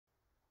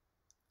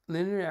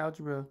Linear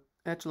algebra,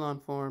 echelon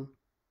form.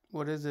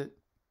 What is it?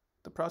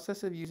 The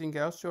process of using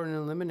Gauss-Jordan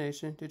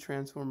elimination to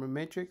transform a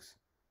matrix.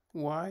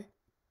 Why?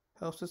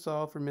 Helps to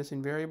solve for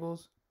missing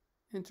variables.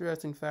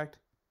 Interesting fact.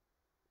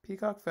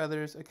 Peacock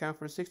feathers account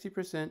for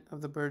 60% of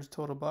the bird's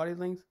total body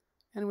length,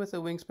 and with a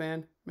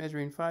wingspan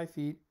measuring 5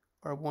 feet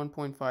or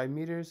 1.5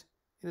 meters,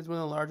 it is one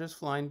of the largest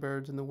flying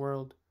birds in the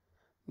world.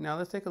 Now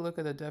let's take a look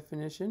at the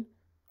definition.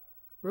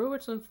 Row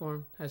echelon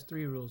form has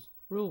 3 rules.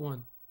 Rule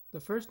 1. The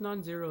first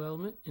non-zero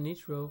element in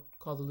each row,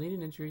 called the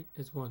leading entry,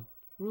 is 1.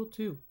 Rule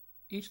 2.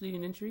 Each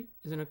leading entry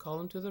is in a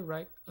column to the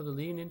right of the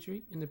leading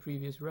entry in the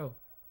previous row.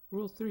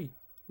 Rule 3.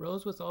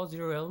 Rows with all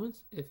zero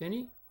elements, if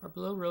any, are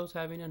below rows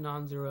having a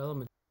non-zero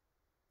element.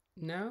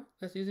 Now,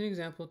 let's use an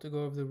example to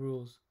go over the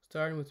rules,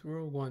 starting with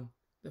Rule 1.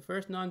 The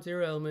first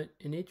non-zero element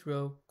in each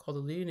row, called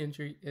the leading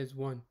entry, is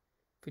 1.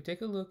 If we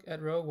take a look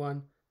at row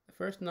 1, the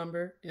first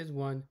number is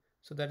 1,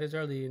 so that is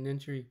our leading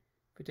entry.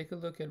 If we take a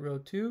look at row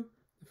 2,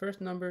 the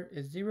first number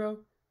is 0,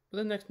 but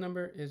the next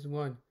number is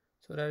 1,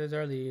 so that is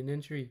our leading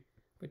entry.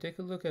 If we take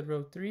a look at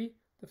row 3,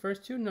 the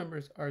first 2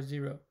 numbers are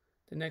 0.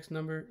 The next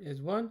number is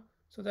 1,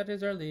 so that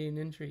is our leading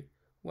entry.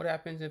 What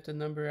happens if the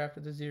number after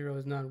the 0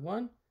 is not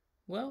 1?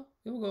 Well,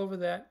 we will go over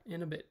that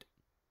in a bit.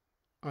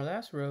 Our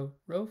last row,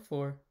 row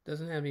 4,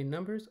 doesn't have any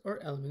numbers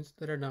or elements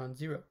that are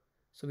non-zero,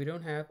 so we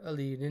don't have a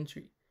leading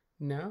entry.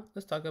 Now,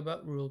 let's talk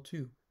about Rule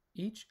 2.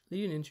 Each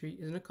leading entry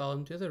is in a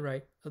column to the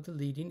right of the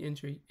leading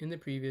entry in the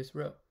previous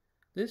row.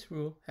 This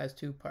rule has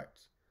 2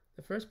 parts.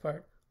 The first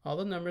part, all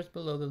the numbers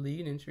below the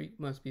leading entry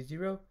must be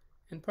 0,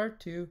 and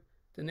part 2,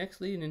 the next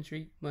leading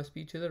entry must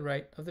be to the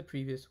right of the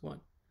previous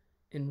one.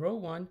 In row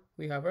 1,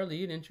 we have our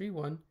leading entry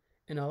 1,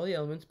 and all the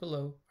elements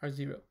below are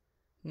 0.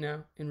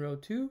 Now, in row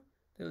 2,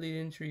 the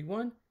leading entry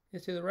 1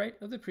 is to the right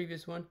of the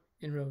previous one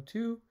in row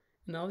 2,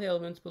 and all the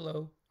elements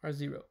below are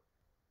 0.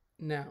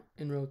 Now,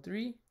 in row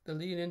 3, the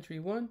leading entry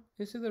 1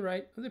 is to the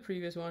right of the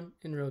previous one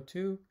in row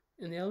 2,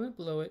 and the element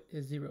below it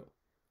is 0.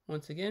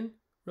 Once again,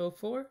 row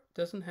 4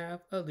 doesn't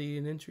have a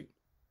leading entry.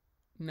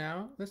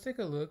 Now, let's take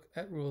a look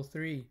at Rule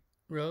 3.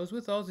 Rows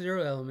with all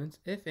zero elements,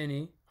 if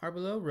any, are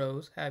below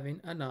rows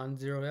having a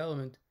non-zero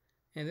element.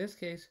 In this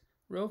case,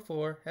 row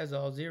 4 has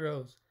all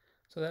zeros,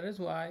 so that is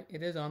why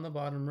it is on the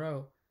bottom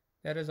row.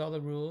 That is all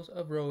the rules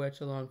of row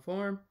echelon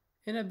form.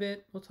 In a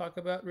bit, we'll talk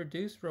about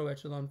reduced row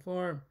echelon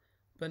form.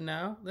 But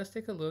now, let's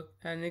take a look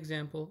at an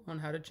example on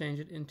how to change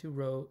it into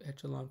row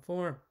echelon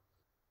form.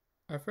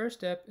 Our first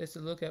step is to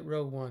look at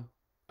row 1.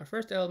 Our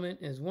first element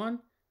is 1,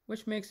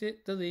 which makes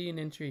it the leading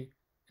entry,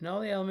 and all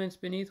the elements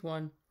beneath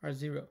 1 are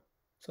 0.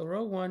 So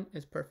row 1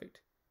 is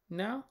perfect.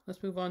 Now,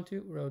 let's move on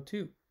to row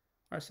 2.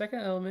 Our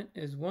second element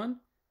is 1,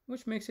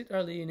 which makes it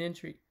our leading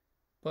entry,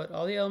 but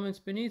all the elements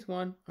beneath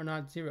 1 are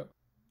not 0.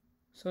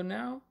 So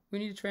now, we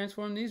need to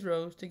transform these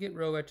rows to get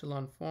row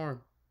echelon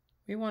form.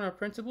 We want our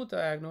principal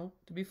diagonal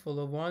to be full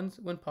of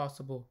 1s when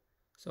possible.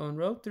 So in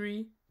row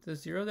 3, the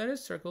 0 that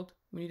is circled,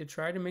 we need to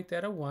try to make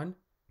that a 1.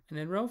 And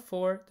in row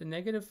 4, the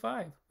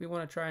 -5, we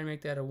want to try and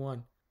make that a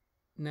 1.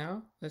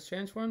 Now, let's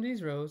transform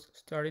these rows,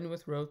 starting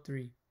with row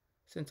 3.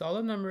 Since all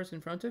the numbers in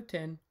front of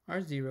 10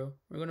 are 0,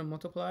 we're going to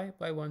multiply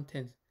by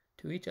 1/10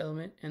 to each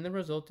element, and the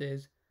result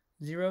is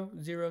 0,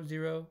 0,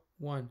 0,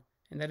 1.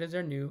 And that is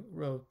our new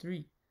row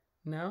 3.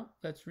 Now,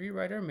 let's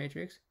rewrite our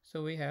matrix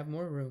so we have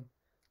more room.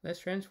 Let's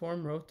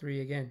transform row 3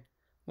 again.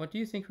 What do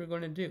you think we're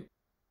going to do?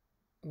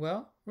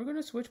 Well, we're going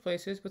to switch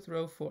places with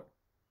row 4.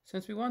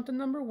 Since we want the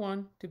number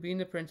 1 to be in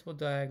the principal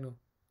diagonal,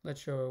 let's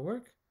show our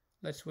work.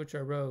 Let's switch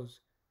our rows.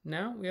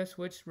 Now we have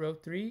switched row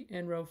 3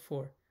 and row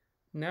 4.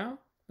 Now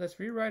let's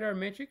rewrite our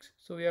matrix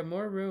so we have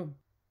more room.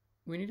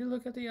 We need to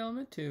look at the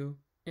element 2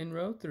 in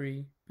row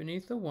 3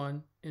 beneath the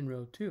 1 in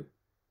row 2.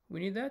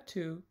 We need that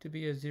 2 to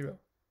be a 0.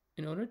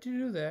 In order to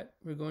do that,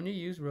 we're going to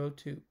use row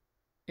 2.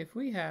 If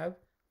we have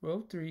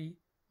row 3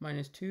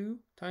 minus 2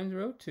 times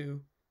row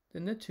 2,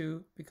 then the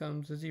 2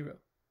 becomes a 0.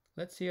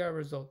 Let's see our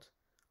result.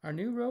 Our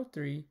new row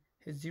 3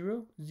 is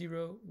 0,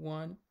 0,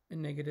 1,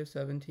 and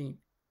 -17.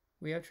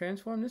 We have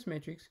transformed this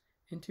matrix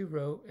into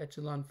row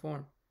echelon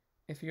form.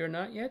 If you are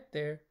not yet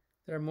there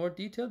are more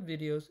detailed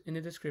videos in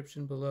the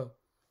description below.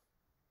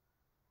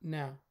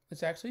 Now,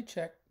 let's actually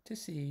check to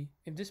see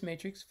if this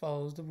matrix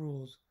follows the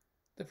rules.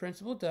 The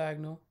principal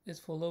diagonal is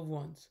full of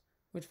 1s,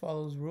 which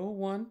follows Rule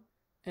 1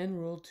 and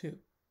Rule 2.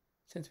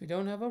 Since we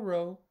don't have a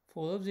row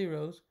full of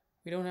zeros,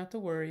 we don't have to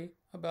worry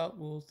about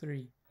Rule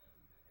 3.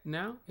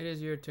 Now it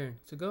is your turn,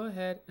 so go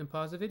ahead and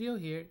pause the video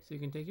here so you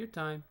can take your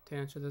time to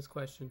answer this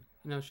question,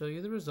 and I'll show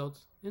you the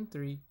results in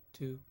 3,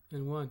 2,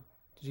 and 1.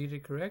 Did you get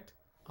it correct?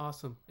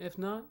 Awesome. If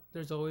not,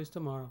 there's always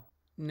tomorrow.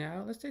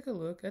 Now let's take a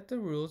look at the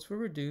rules for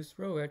reduced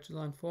row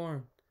echelon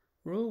form.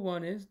 Rule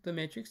 1 is the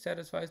matrix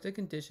satisfies the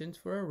conditions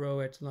for a row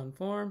echelon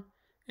form,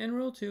 and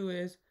Rule 2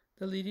 is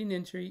the leading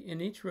entry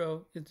in each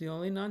row is the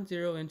only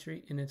non-zero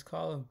entry in its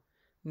column.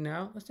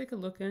 Now let's take a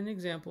look at an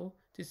example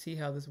to see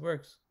how this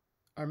works.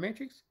 Our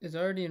matrix is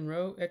already in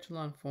row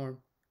echelon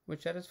form,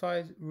 which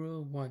satisfies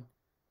Rule 1.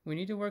 We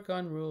need to work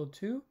on Rule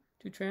 2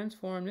 to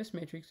transform this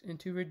matrix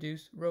into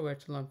reduced row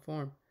echelon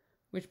form.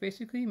 which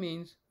basically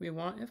means we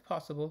want, if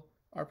possible,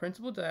 our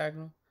principal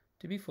diagonal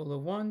to be full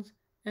of 1s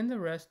and the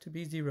rest to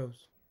be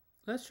zeros.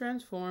 Let's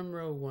transform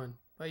row 1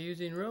 by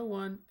using row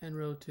 1 and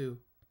row 2.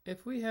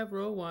 If we have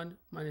row 1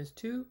 minus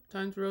 2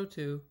 times row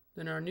 2,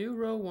 then our new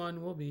row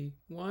 1 will be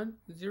 1,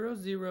 0,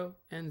 0,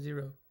 and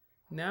 0.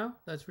 Now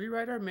let's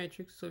rewrite our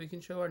matrix so we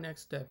can show our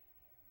next step.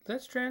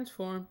 Let's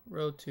transform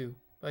row 2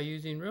 by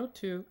using row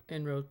 2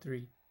 and row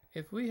 3.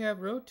 If we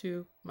have row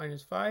 2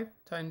 minus 5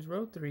 times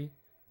row 3,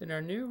 then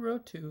our new row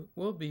 2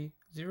 will be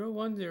 0,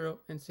 1, 0,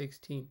 and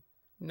 16.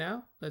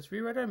 Now let's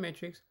rewrite our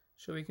matrix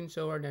so we can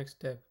show our next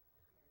step.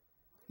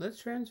 Let's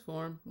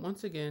transform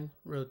once again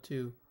row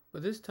 2,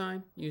 but this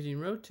time using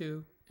row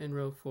 2 and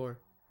row 4.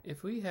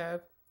 If we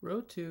have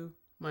row 2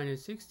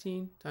 minus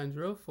 16 times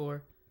row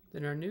 4,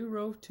 then our new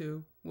row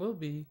 2 will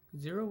be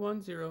 0,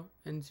 1, 0,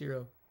 and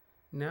 0.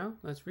 Now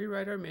let's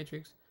rewrite our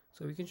matrix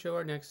so we can show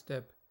our next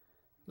step.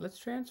 Let's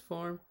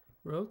transform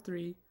row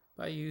 3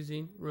 by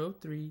using row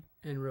 3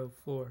 and row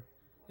 4.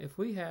 If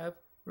we have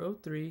row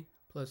 3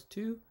 plus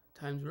 2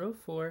 times row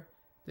 4,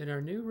 then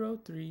our new row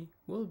 3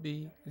 will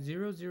be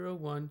 0, 0,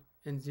 1,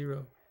 and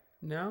 0.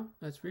 Now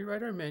let's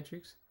rewrite our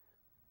matrix.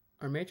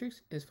 Our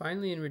matrix is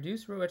finally in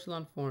reduced row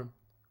echelon form.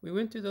 We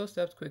went through those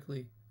steps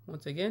quickly.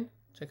 Once again,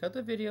 check out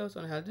the videos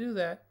on how to do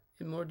that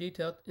in more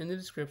detail in the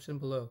description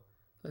below.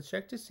 Let's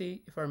check to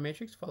see if our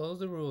matrix follows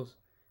the rules.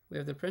 We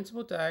have the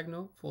principal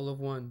diagonal full of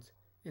 1s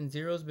and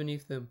zeros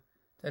beneath them.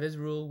 That is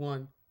rule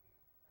 1.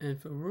 And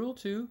for rule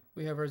 2,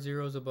 we have our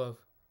zeros above.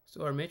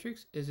 So our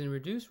matrix is in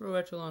reduced row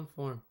echelon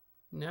form.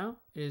 Now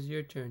it is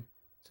your turn.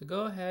 So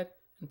go ahead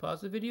and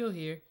pause the video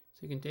here so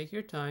you can take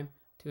your time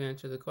to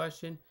answer the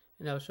question,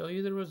 and I'll show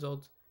you the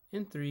results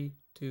in 3,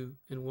 2,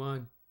 and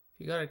 1. If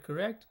you got it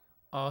correct,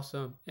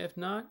 awesome. If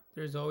not,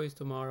 there's always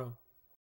tomorrow.